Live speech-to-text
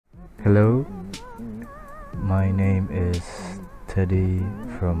Hello, my name is Teddy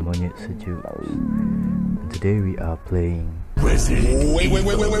from Monyet Sejuk. And today we are playing Wait.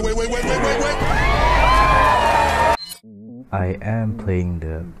 I am playing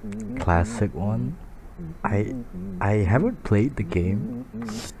the classic one. I haven't played the game,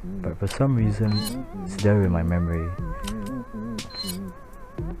 but for some reason it's there in my memory.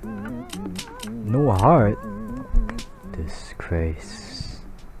 No heart? Disgrace.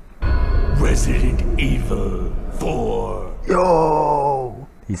 Resident Evil 4. Yo!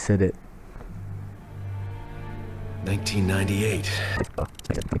 He said it. 1998.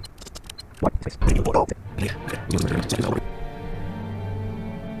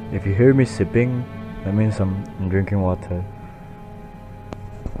 If you hear me sipping, that means I'm drinking water.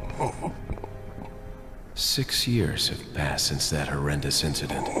 6 years have passed since that horrendous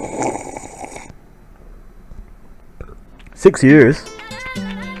incident. 6 years?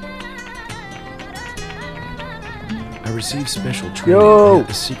 I received special training via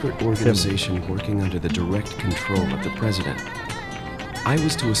a secret organization working under the direct control of the president. I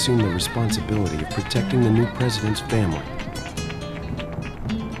was to assume the responsibility of protecting the new president's family.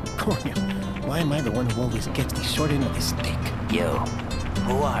 Cornel, why am I the one who always gets the short end of the stick? Yo,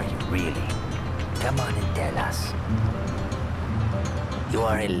 who are you really? Come on and tell us. You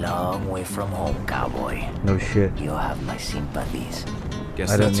are a long way from home, cowboy. No shit. You have my sympathies.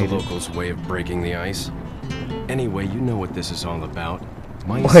 Guess I don't that's a need it. local's way of breaking the ice. Anyway, you know what this is all about.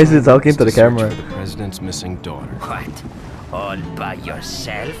 My Why is he assignment talking to the search camera? for the president's missing daughter. What? All by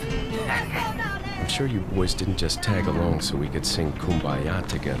yourself? I'm sure you boys didn't just tag along so we could sing Kumbaya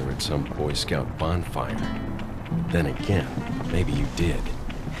together at some Boy Scout bonfire. Then again, maybe you did.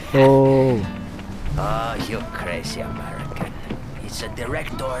 Oh. Oh, you crazy American. It's a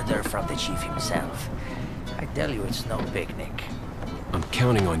direct order from the chief himself. I tell you, it's no picnic. I'm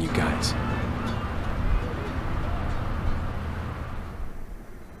counting on you guys.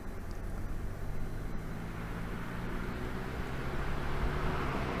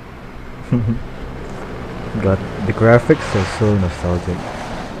 God, the graphics are so nostalgic.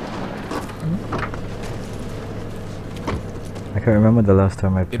 I can't remember the last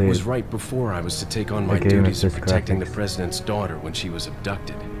time I It played. was right before I was to take on my game with duties of this protecting the graphics. president's daughter when she was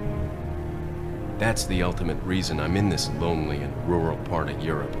abducted. That's the ultimate reason I'm in this lonely and rural part of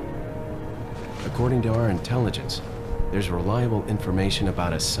Europe. According to our intelligence, there's reliable information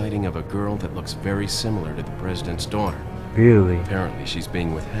about a sighting of a girl that looks very similar to the president's daughter. Really? Apparently, she's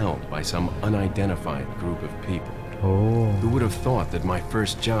being withheld by some unidentified group of people. Oh. Who would have thought that my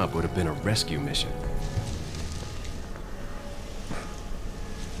first job would have been a rescue mission?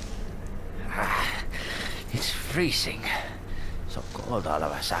 It's freezing. So cold all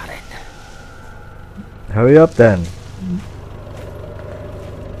of a sudden. Hurry up then.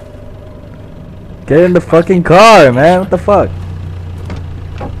 Get in the fucking car, man. What the fuck?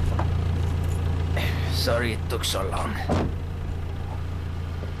 Sorry it took so long.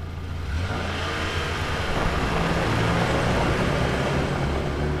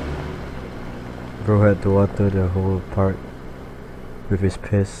 Bro had to water the whole park with his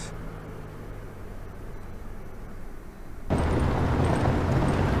piss.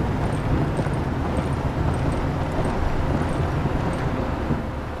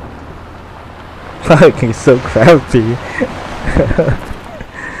 Fuck, he's so crappy.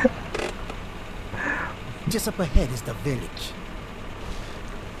 Just up ahead is the village.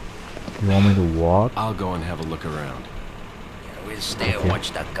 You want me to walk? I'll go and have a look around. We'll stay and Okay.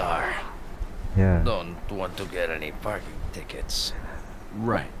 watch the car. Yeah. Don't want to get any parking tickets.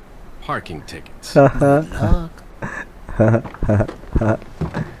 Right. Parking tickets. Look.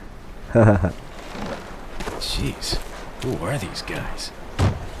 Jeez. Who are these guys?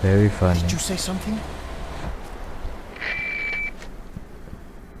 Very funny. Did you say something?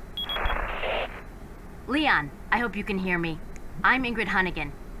 Leon, I hope you can hear me. I'm Ingrid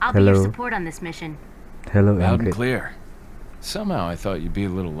Hunnigan. I'll be your Hello. support on this mission. Hello, Loud and Ingrid. clear. Somehow I thought you'd be a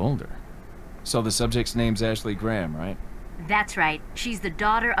little older. So the subject's name's Ashley Graham, right? That's right. She's the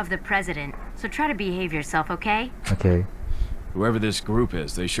daughter of the president. So try to behave yourself, okay? Okay. Whoever this group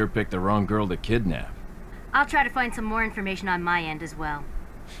is, they sure picked the wrong girl to kidnap. I'll try to find some more information on my end as well.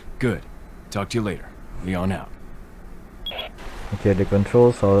 Good. Talk to you later. Leon out. Okay, the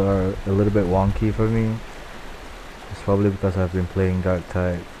controls are a little bit wonky for me. It's probably because I've been playing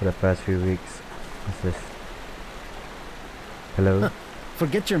Darktide for the past few weeks. What's this? Hello?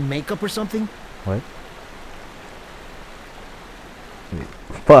 Forget your makeup or something? What?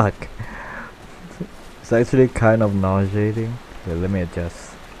 Fuck! It's actually kind of nauseating. Wait, let me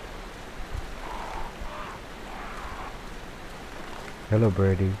adjust. Hello,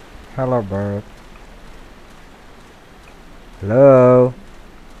 birdie. Hello, bird. Hello.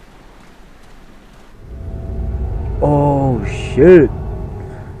 Oh shit.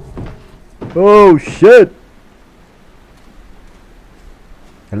 Oh shit.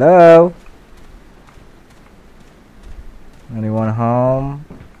 Hello. Anyone home?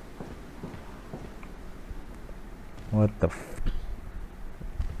 What the f?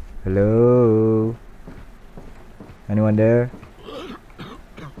 Hello? Anyone there?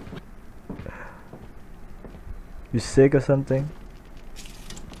 You sick or something?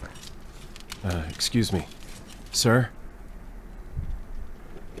 Excuse me. Sir?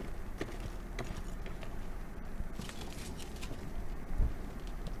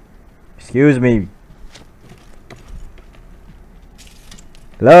 Excuse me.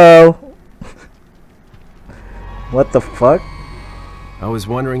 Hello? What the fuck? I was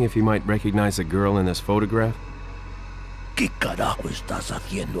wondering if you might recognize a girl in this photograph? ¿Qué carajo estás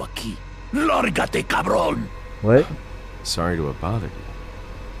haciendo aquí? ¡Lárgate, cabrón! What? Sorry to have bothered you.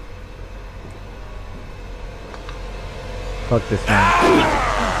 Fuck this man.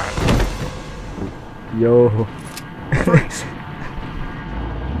 Yo. Freeze!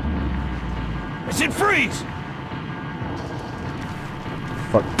 I said freeze!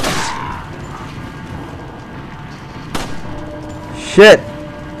 Fuck. Shit!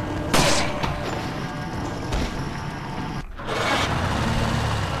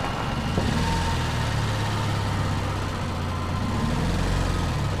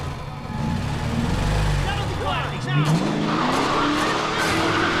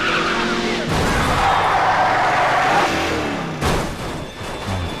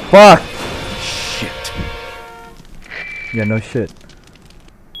 Fuck! Shit. Yeah, no shit.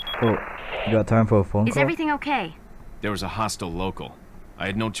 Oh, you got time for a phone Is call? everything okay? There was a hostile local. I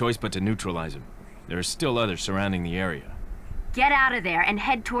had no choice but to neutralize him. There are still others surrounding the area. Get out of there and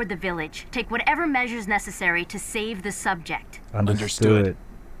head toward the village. Take whatever measures necessary to save the subject. Understood.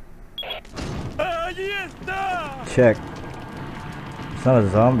 Check. It's not a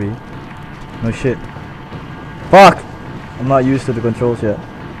zombie. No shit. Fuck! I'm not used to the controls yet.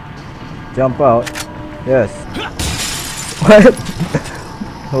 Jump out. Yes. What?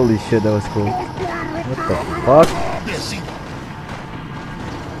 Holy shit, that was cool. What the fuck?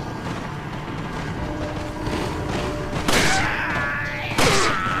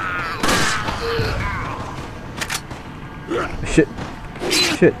 Shit.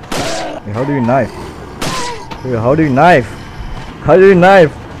 Shit. Wait, how do you knife? Wait, how do you knife? How do you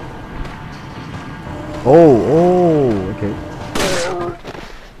knife? Oh, okay.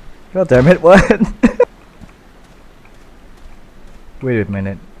 God damn it, what? Wait a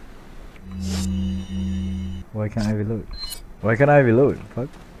minute. Why can't I reload? Why can't I reload? Fuck.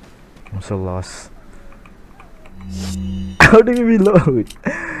 I'm so lost. How do you reload?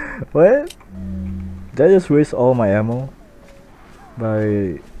 What? Did I just waste all my ammo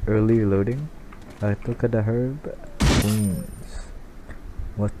by early reloading? I took the herb. Beans.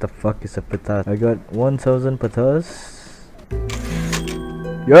 What the fuck is a patat? I got 1000 patas.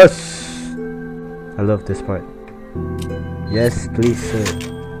 Yes! I love this part. Yes, please, sir.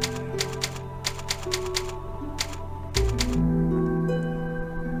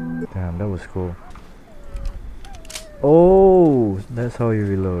 Damn, that was cool. Oh, that's how you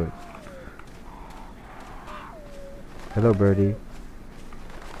reload. Hello, birdie.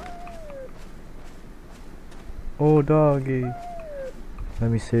 Oh, doggy. Let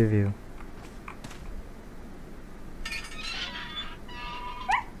me save you.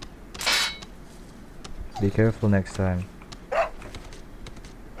 Be careful next time.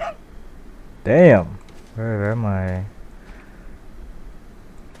 Damn! Where am I?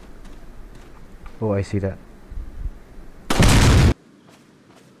 Oh, I see that.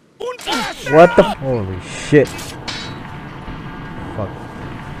 What the? Holy shit! Fuck.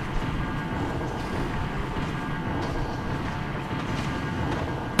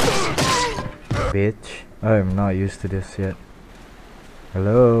 Bitch. I am not used to this yet.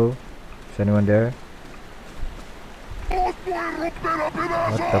 Hello? Is anyone there?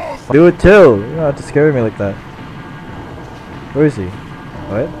 What the f— do it too! You don't have to scare me like that. Where is he?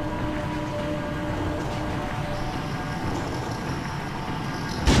 What?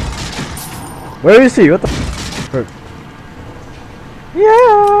 Where is he? What the f—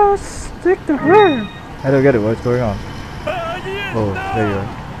 yes! Stick to her! I don't get it, what's going on? Oh, there you are.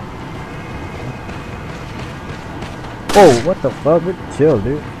 Oh, what the fuck? Chill,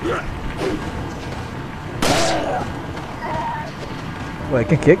 dude. Oh, I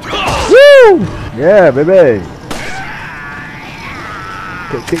can kick? Woo! Yeah, baby!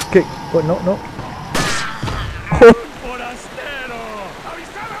 Kick, kick, kick. Oh, no, no.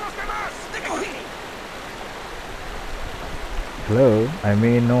 Hello? I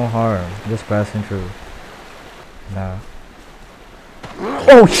mean no harm. Just passing through. Nah.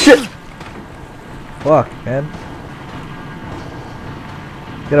 Oh shit! Fuck, man.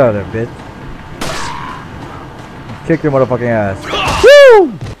 Get out of there, bitch. Kick your motherfucking ass.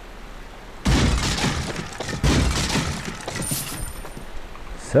 Woo!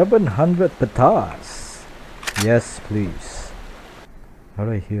 $700 petas. Yes, please. How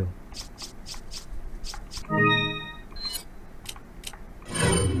do I heal?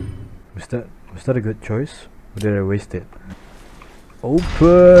 Was that a good choice? Or did I waste it?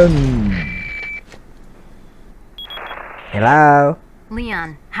 Open! Hello?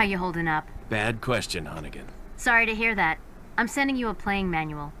 Leon, how you holding up? Bad question, Hunnigan. Sorry to hear that. I'm sending you a playing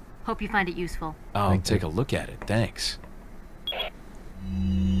manual. Hope you find it useful. I'll take a look at it, thanks.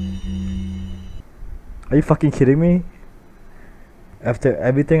 Are you fucking kidding me? After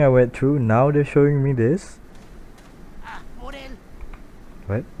everything I went through, now they're showing me this?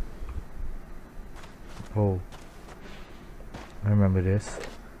 What? Oh. I remember this.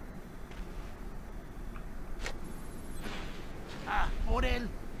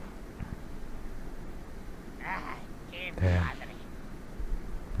 Damn.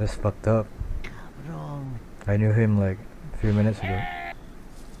 That's fucked up. I knew him like a few minutes ago.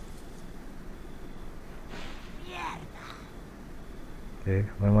 Okay,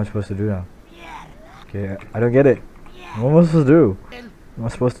 what am I supposed to do now? Okay, I don't get it. What am I supposed to do? Am I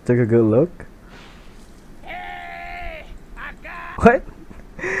supposed to take a good look? What?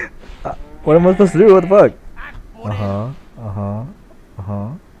 What am I supposed to do? What the fuck?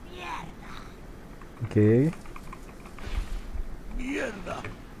 Okay.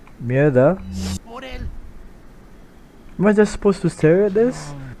 Mierda. Am I just supposed to stare at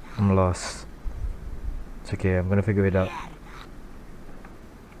this? I'm lost. It's okay, I'm gonna figure it out.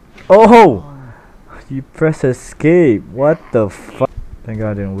 Oh! You press escape. What the fuck? Thank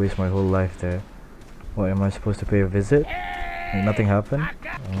God I didn't waste my whole life there. What, am I supposed to pay a visit? Like nothing happened?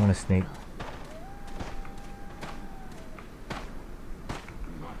 I wanna sneak.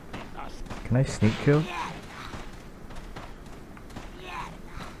 Can I sneak kill?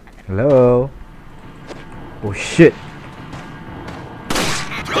 Hello? Oh shit!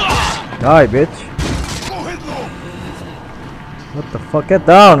 Die, bitch! What the fuck? Get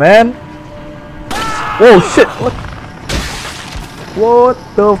down, man! Oh shit! What? What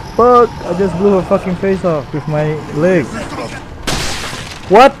the fuck? I just blew her fucking face off with my leg.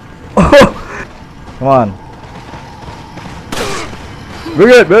 What? Come on. Bring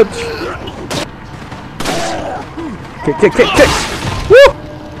it, bitch! Kick, kick, kick, kick! Woo!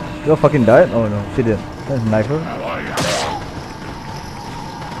 You fucking died? Oh no, she did. That's a knife her.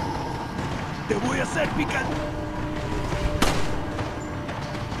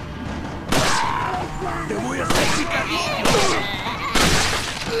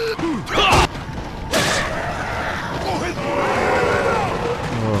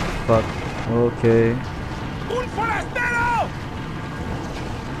 Oh fuck. Okay.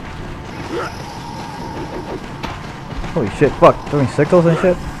 Holy shit, fuck. Throwing sickles and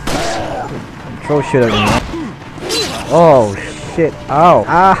shit? Throw shit at me, man. Oh shit. Ow.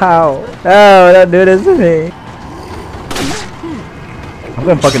 Ow. Oh, don't do this to me. I'm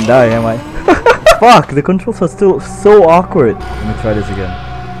gonna fucking die, am I? Fuck, the controls are still so awkward. Let me try this again.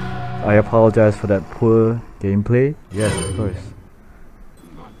 I apologize for that poor gameplay. Yes, of course.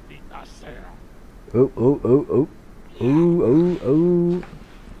 Oh, oh, oh, oh. Oh, oh, oh.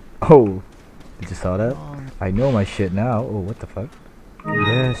 Oh. Did you saw that? I know my shit now. Oh, what the fuck?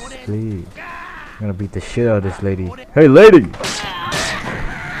 Yes, please. I'm gonna beat the shit out of this lady. Hey, lady!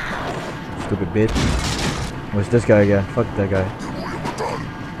 Stupid bitch. What's this guy again? Fuck that guy.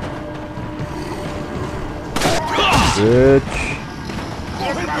 Bitch.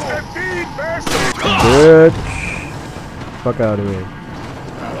 Bitch. Fuck out of here.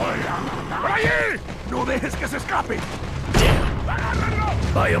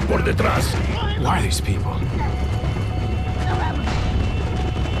 Vayan por detrás. Why are these people?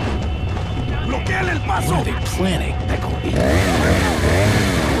 What are they planning?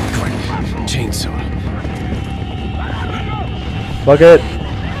 Chainsaw. Fuck it.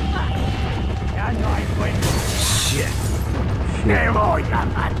 Shit.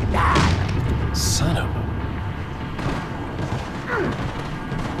 Son of a...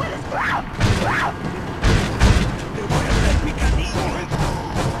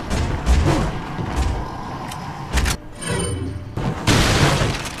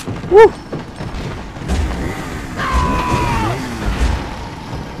 Woo!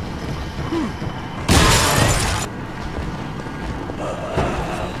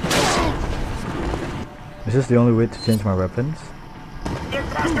 Is this the only way to change my weapons?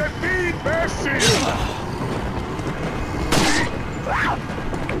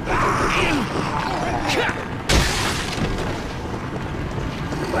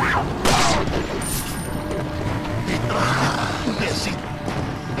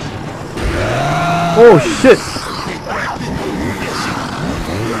 Oh shit!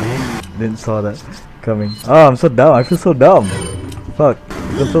 Didn't saw that coming. Oh, I'm so dumb. I feel so dumb. Fuck.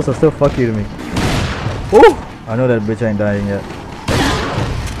 The controls are still fucky to me. Oh! I know that bitch ain't dying yet.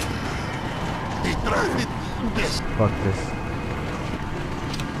 Fuck this.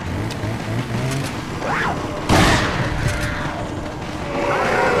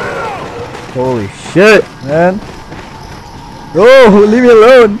 Holy shit, man. Oh, leave me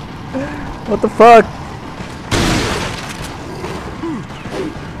alone. What the fuck?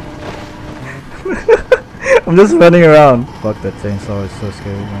 I'm just running around. Fuck, that chainsaw is so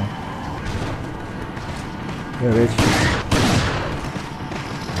scary, man. Yeah, bitch.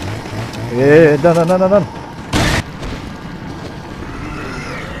 Yeah, done.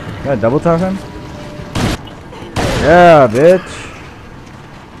 Yeah, double tap him? Yeah, bitch.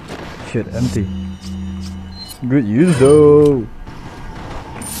 Shit, empty. Good use though.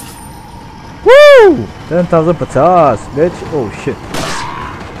 Woo! 10,000 patas, bitch. Oh shit.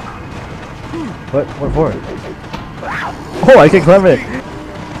 What for? Oh, I can climb it.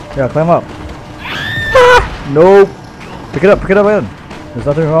 Yeah, climb up. Ah! Nope. Pick it up again. There's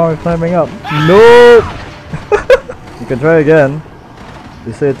nothing wrong with climbing up. Nope. You can try again.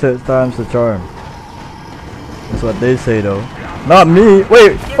 They say 10 times the charm. That's what they say though. Not me.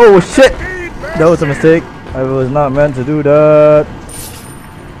 Wait. Oh shit. That was a mistake. I was not meant to do that.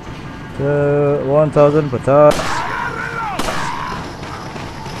 1,000 patas.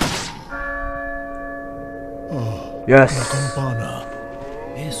 Yes.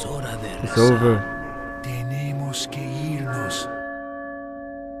 It's over.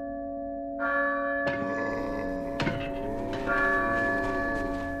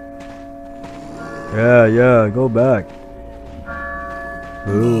 Yeah, go back.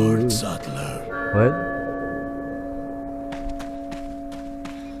 Lord Sutler. What?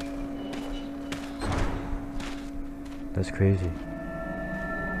 That's crazy.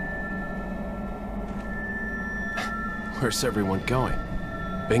 Where's everyone going?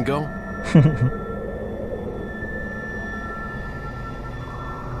 Bingo?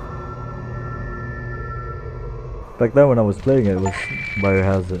 Back then when I was playing it was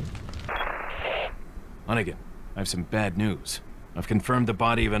Biohazard. Hunnigan, I have some bad news. I've confirmed the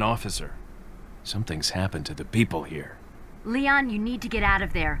body of an officer. Something's happened to the people here. Leon, you need to get out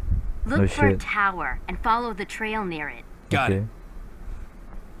of there. Look No for a shit. tower and follow the trail near it. Got it.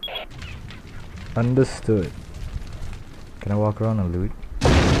 Understood. Can I walk around and loot?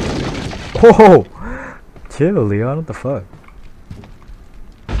 Whoa! Chill, Leon. What the fuck?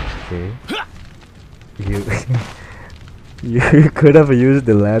 Okay. You could have used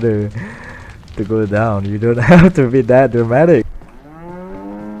the ladder to go down. You don't have to be that dramatic.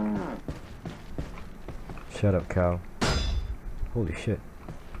 Shut up, cow. Holy shit.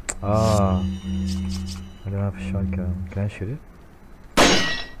 Ah. I don't have a shotgun. Can I shoot it?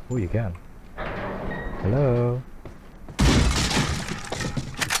 Oh, you can. Hello?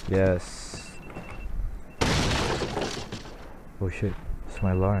 Yes. Oh shit. It's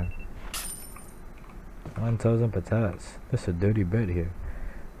my alarm. 1,000 patas. That's a dirty bed here.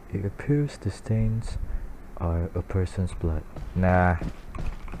 It appears the stains are a person's blood. Nah.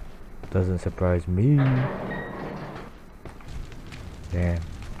 Doesn't surprise me. Damn.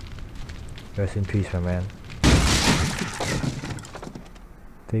 Rest in peace, my man.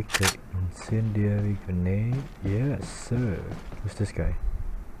 Take the incendiary grenade. Yes, sir. Who's this guy?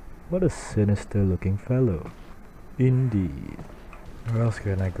 What a sinister looking fellow. Indeed. Where else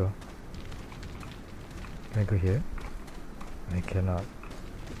can I go? Can I go here? I cannot.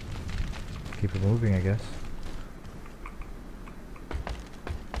 Keep it moving, I guess.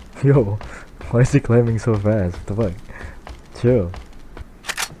 Yo, why is he climbing so fast? What the fuck? Chill.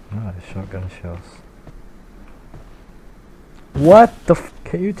 Ah, shotgun shells. What the f—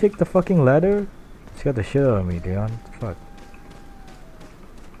 can you take the fucking ladder? It's got the shit out of me, Leon. What the fuck?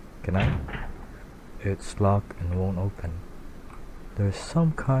 Can I? It's locked and won't open. There's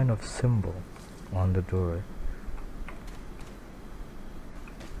some kind of symbol on the door.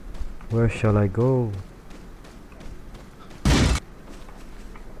 Where shall I go?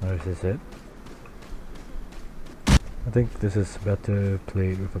 Or is this it? I think this is better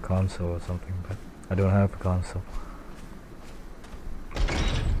played with a console or something, but I don't have a console.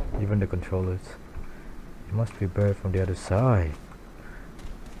 Even the controllers. It must be buried from the other side.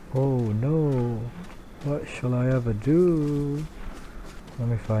 Oh no! What shall I ever do? Let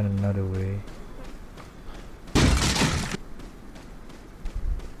me find another way.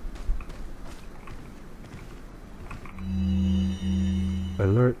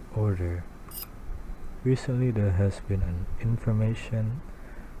 Alert order. Recently there has been an information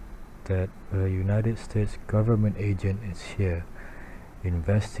that a United States government agent is here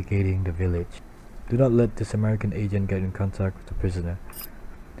investigating the village. Do not let this American agent get in contact with the prisoner.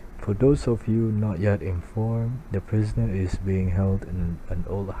 For those of you not yet informed, the prisoner is being held in an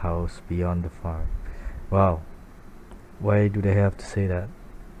old house beyond the farm. Wow. Why do they have to say that?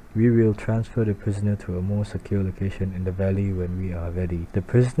 We will transfer the prisoner to a more secure location in the valley when we are ready. The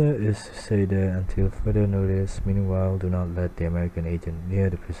prisoner is to stay there until further notice. Meanwhile, do not let the American agent near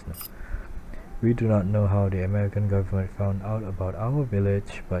the prisoner. We do not know how the American government found out about our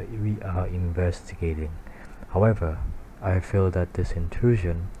village, but we are investigating. However, I feel that this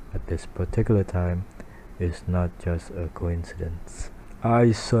intrusion at this particular time is not just a coincidence.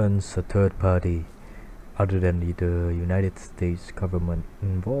 I sense a third party other than the United States government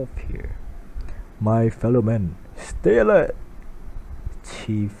involved here. My fellow men, stay alert!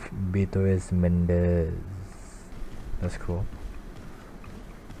 Chief Beatriz Mendez. That's cool.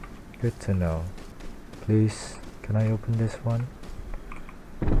 Good to know. Please, can I open this one?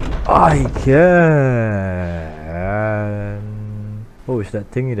 I can! Oh, it's that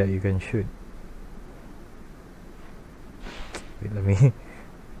thingy that you can shoot. Wait, let me...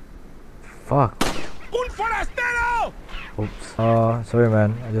 Fuck! Un forastero! Oops. Sorry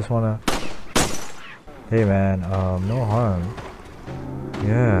man, I just wanna... Hey man, no harm.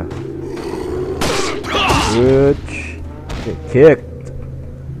 Yeah. Bitch. Get kicked.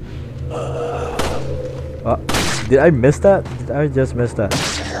 Did I miss that? Did I just miss that?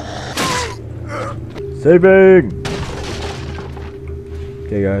 Saving!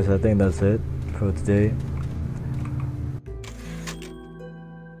 Okay guys, I think that's it for today.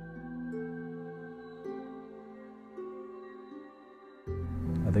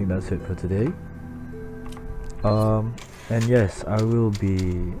 I think that's it for today. And yes, I will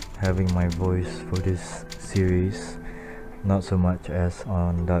be having my voice for this series, not so much as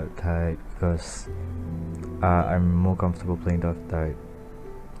on Darktide, because I'm more comfortable playing Darktide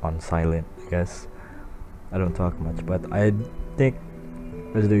on silent, I guess. I don't talk much, but I think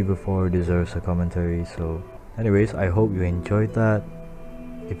Resident Evil 4 deserves a commentary. So anyways, I hope you enjoyed that.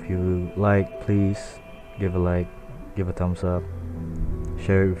 If you like, please give a like, give a thumbs up,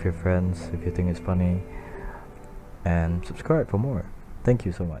 share it with your friends if you think it's funny, and subscribe for more. Thank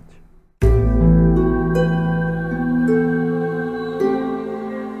you so much.